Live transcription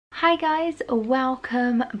Hi guys,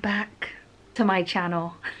 welcome back to my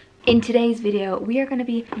channel. In today's video we are going to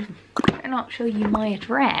be, I not show you my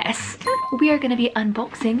address, we are going to be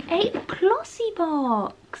unboxing a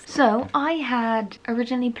Glossybox. So I had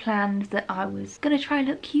originally planned that I was going to try and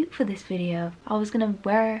look cute for this video. I was going to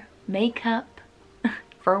wear makeup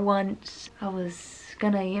for once. I was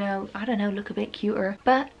gonna, you know, I don't know, look a bit cuter,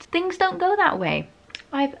 but things don't go that way.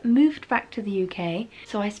 I've moved back to the UK,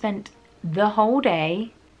 so I spent the whole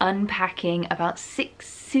day unpacking about 6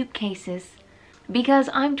 suitcases because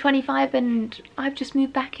I'm 25 and I've just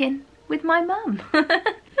moved back in with my mum.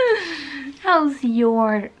 How's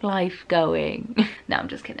your life going? No, I'm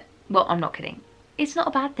just kidding. Well, I'm not kidding. It's not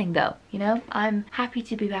a bad thing though, you know? I'm happy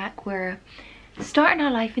to be back. We're starting our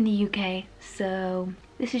life in the UK, so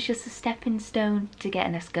this is just a stepping stone to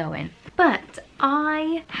getting us going. But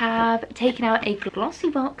I have taken out a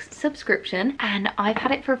Glossybox subscription and I've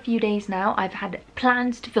had it for a few days now. I've had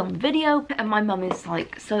plans to film the video and my mum is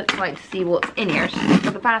like so excited to see what's in here.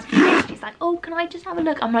 For the past few days she's like, oh, can I just have a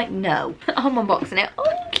look? I'm like, no. I'm unboxing it.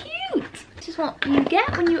 Oh, cute. This is what you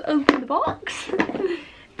get when you open the box.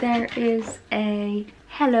 There is a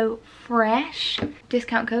Hello Fresh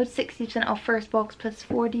discount code, 60% off first box plus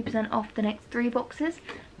 40% off the next 3 boxes.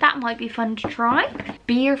 That might be fun to try.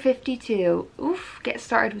 Beer 52. Oof, get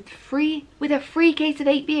started with a free case of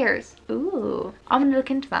 8 beers. Ooh, I'm gonna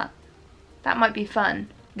look into that. That might be fun.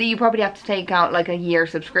 That you probably have to take out like a year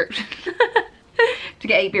subscription to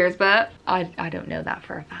get 8 beers, but I don't know that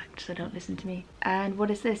for a fact, so don't listen to me. And what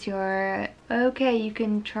is this? Okay, you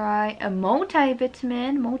can try a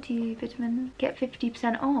multivitamin, get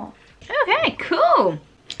 50% off. Okay, cool.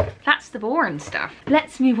 That's the boring stuff.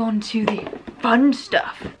 Let's move on to the fun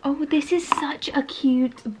stuff. Oh, this is such a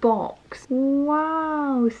cute box.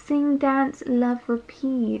 Wow, sing, dance, love,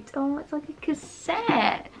 repeat. Oh, it's like a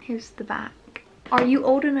cassette. Here's the back. Are you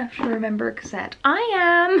old enough to remember a cassette? I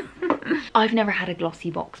am. I've never had a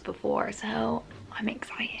Glossybox before, so I'm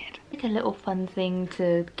excited. It's a little fun thing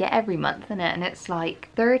to get every month, isn't it? And it's like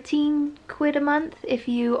 13 quid a month if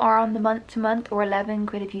you are on the month to month, or 11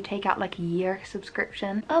 quid if you take out like a year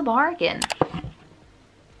subscription. A bargain.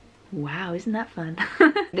 Wow, isn't that fun?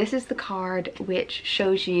 This is the card which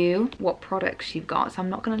shows you what products you've got. So I'm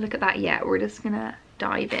not gonna look at that yet. We're just gonna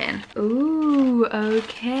dive in. Ooh,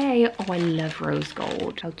 okay. Oh, I love rose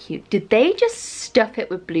gold. How cute. Did they just stuff it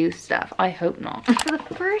with blue stuff? I hope not. So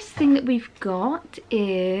the first thing that we've got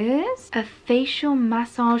is a facial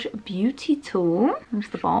massage beauty tool. Here's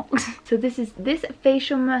the box. So this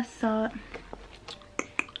facial massage.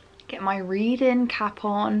 Get my read-in cap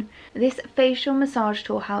on. This facial massage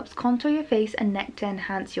tool helps contour your face and neck to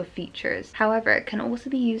enhance your features. However, it can also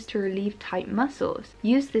be used to relieve tight muscles.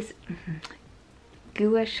 Use this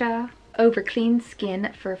gua sha over clean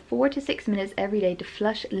skin for 4 to 6 minutes every day to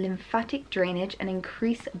flush lymphatic drainage and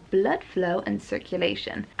increase blood flow and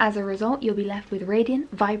circulation. As a result, you'll be left with radiant,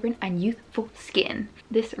 vibrant and youthful skin.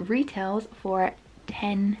 This retails for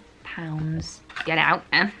 £10. Get out,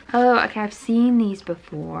 man. Oh, okay, I've seen these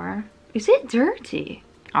before. Is it dirty?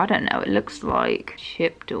 I don't know, it looks like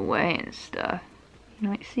chipped away and stuff. You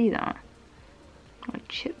might see that. Like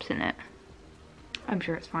chips in it. I'm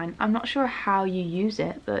sure it's fine. I'm not sure how you use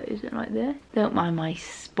it, but is it like this? Don't mind my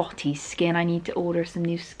spotty skin. I need to order some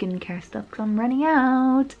new skincare stuff because I'm running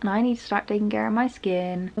out and I need to start taking care of my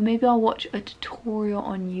skin. Or maybe I'll watch a tutorial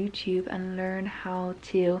on YouTube and learn how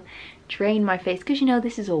to drain my face, because you know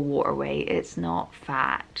this is all water weight. It's not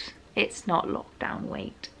fat. It's not lockdown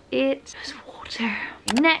weight. It's just water.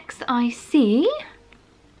 Next I see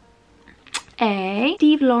a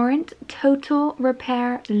Steve Laurent Total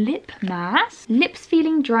Repair Lip Mask. Lips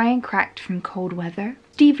feeling dry and cracked from cold weather?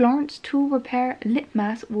 Steve Laurent's Total Repair Lip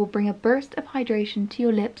Mask will bring a burst of hydration to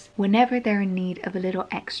your lips whenever they're in need of a little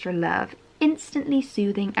extra love. Instantly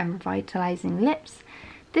soothing and revitalizing lips.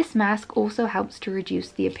 This mask also helps to reduce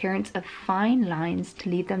the appearance of fine lines to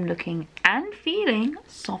leave them looking and feeling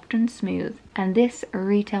soft and smooth. And this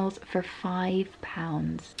retails for £5.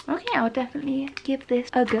 Okay, I'll definitely give this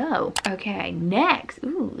a go. Okay, next.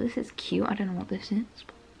 Ooh, this is cute. I don't know what this is.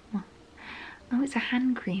 Oh, it's a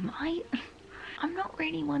hand cream. I'm not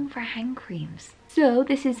really one for hand creams. So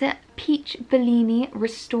this is a Peach Bellini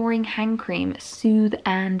Restoring Hand Cream. Soothe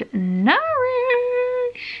and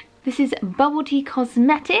nourish. This is Bubble Tea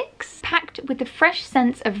Cosmetics, packed with the fresh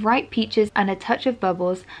scents of ripe peaches and a touch of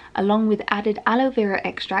bubbles, along with added aloe vera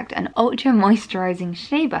extract and ultra moisturizing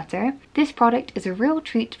shea butter. This product is a real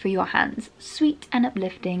treat for your hands. Sweet and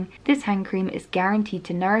uplifting, this hand cream is guaranteed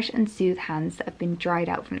to nourish and soothe hands that have been dried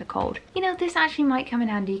out from the cold. You know, this actually might come in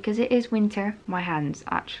handy because it is winter. My hands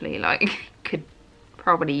actually could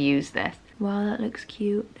probably use this. Wow, that looks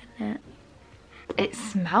cute, doesn't it? It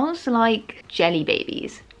smells like jelly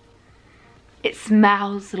babies. It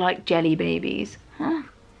smells like jelly babies. Huh.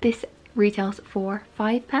 This retails for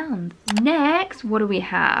 £5. Next, what do we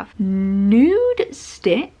have? Nude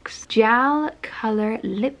Sticks Gel Color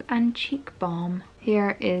Lip and Cheek Balm.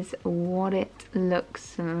 Here is what it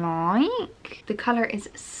looks like. The color is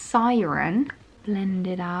Siren. Blend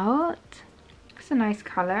it out. It's a nice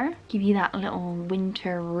color. Give you that little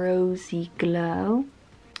winter rosy glow.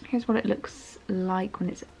 Here's what it looks like when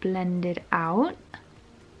it's blended out.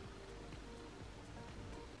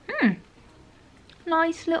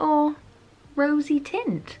 Nice little rosy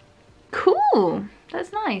tint. Cool,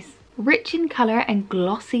 that's nice. Rich in colour and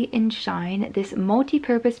glossy in shine, this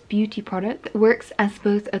multi-purpose beauty product works as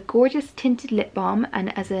both a gorgeous tinted lip balm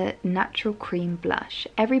and as a natural cream blush.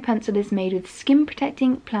 Every pencil is made with skin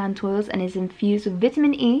protecting plant oils and is infused with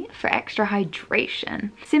vitamin E for extra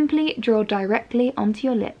hydration. Simply draw directly onto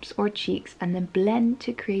your lips or cheeks and then blend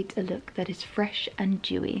to create a look that is fresh and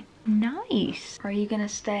dewy. Nice. Are you gonna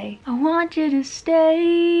stay? I want you to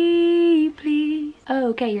stay, please. Oh,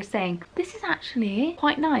 okay, you're staying. This is actually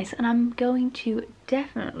quite nice and I'm going to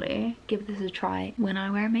definitely give this a try when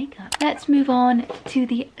I wear makeup. Let's move on to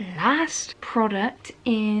the last product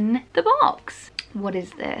in the box. What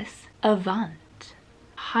is this? Avant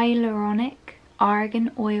Hyaluronic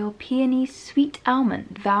Argan Oil Peony Sweet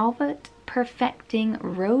Almond Velvet Perfecting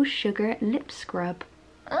Rose Sugar Lip Scrub.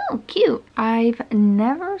 Oh, cute. I've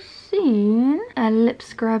never seen a lip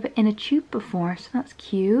scrub in a tube before, so that's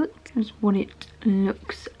cute. Here's what it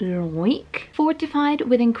looks like. Fortified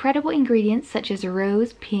with incredible ingredients such as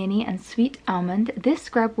rose, peony, and sweet almond, this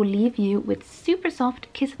scrub will leave you with super soft,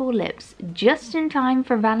 kissable lips just in time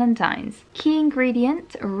for Valentine's. Key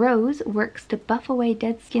ingredient, rose, works to buff away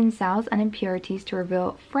dead skin cells and impurities to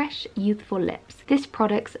reveal fresh, youthful lips. This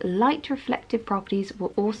product's light reflective properties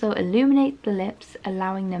will also illuminate the lips,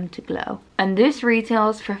 allowing them to glow. And this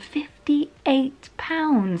retails for £58.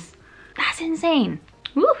 That's insane.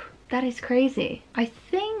 Woo! That is crazy. I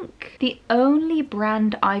think the only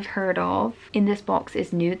brand I've heard of in this box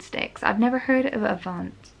is Nude Sticks. I've never heard of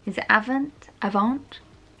Avant. Is it Avant? Avant?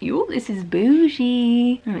 Yo, this is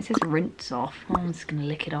bougie. Oh, it says rinse off. Oh, I'm just gonna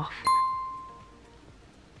lick it off.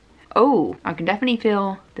 Oh, I can definitely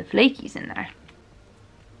feel the flakies in there.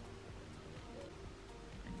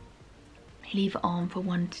 Leave it on for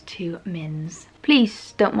 1 to 2 mins.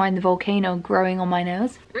 Please don't mind the volcano growing on my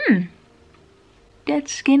nose. Dead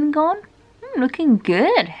skin gone? Looking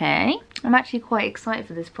good, hey? I'm actually quite excited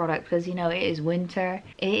for this product because, you know, it is winter.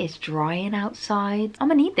 It is drying outside. I'm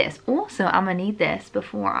gonna need this. Also, I'm gonna need this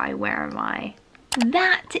before I wear my...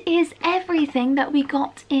 That is everything that we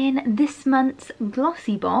got in this month's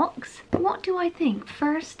Glossybox. What do I think?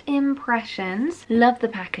 First impressions. Love the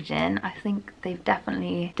packaging. I think they've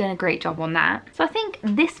definitely done a great job on that. So I think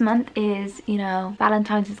this month is, you know,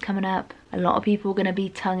 Valentine's is coming up. A lot of people are going to be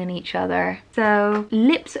tonguing each other. So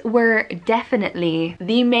lips were definitely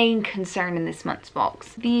the main concern in this month's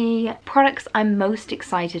box. The products I'm most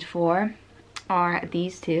excited for are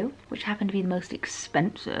these two, which happen to be the most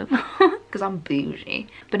expensive because I'm bougie.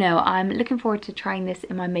 But no, I'm looking forward to trying this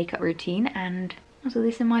in my makeup routine and also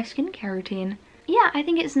this in my skincare routine. Yeah, I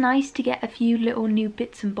think it's nice to get a few little new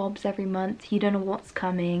bits and bobs every month. You don't know what's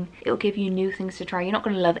coming. It'll give you new things to try. You're not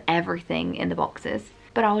going to love everything in the boxes,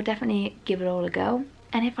 but I will definitely give it all a go.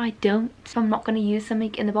 And if I don't, if I'm not going to use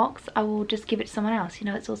something in the box, I will just give it to someone else. You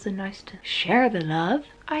know, it's also nice to share the love.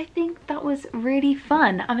 I think that was really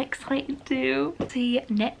fun. I'm excited to see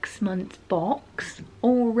next month's box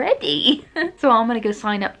already. So I'm going to go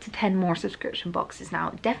sign up to 10 more subscription boxes now.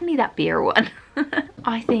 Definitely that beer one.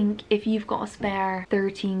 I think if you've got a spare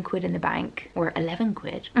 13 quid in the bank, or 11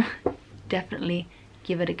 quid, definitely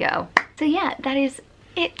give it a go. So yeah, that is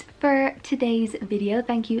it for today's video.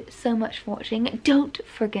 Thank you so much for watching. Don't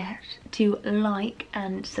forget to like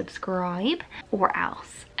and subscribe or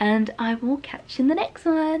else, and I will catch you in the next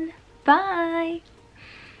one. Bye.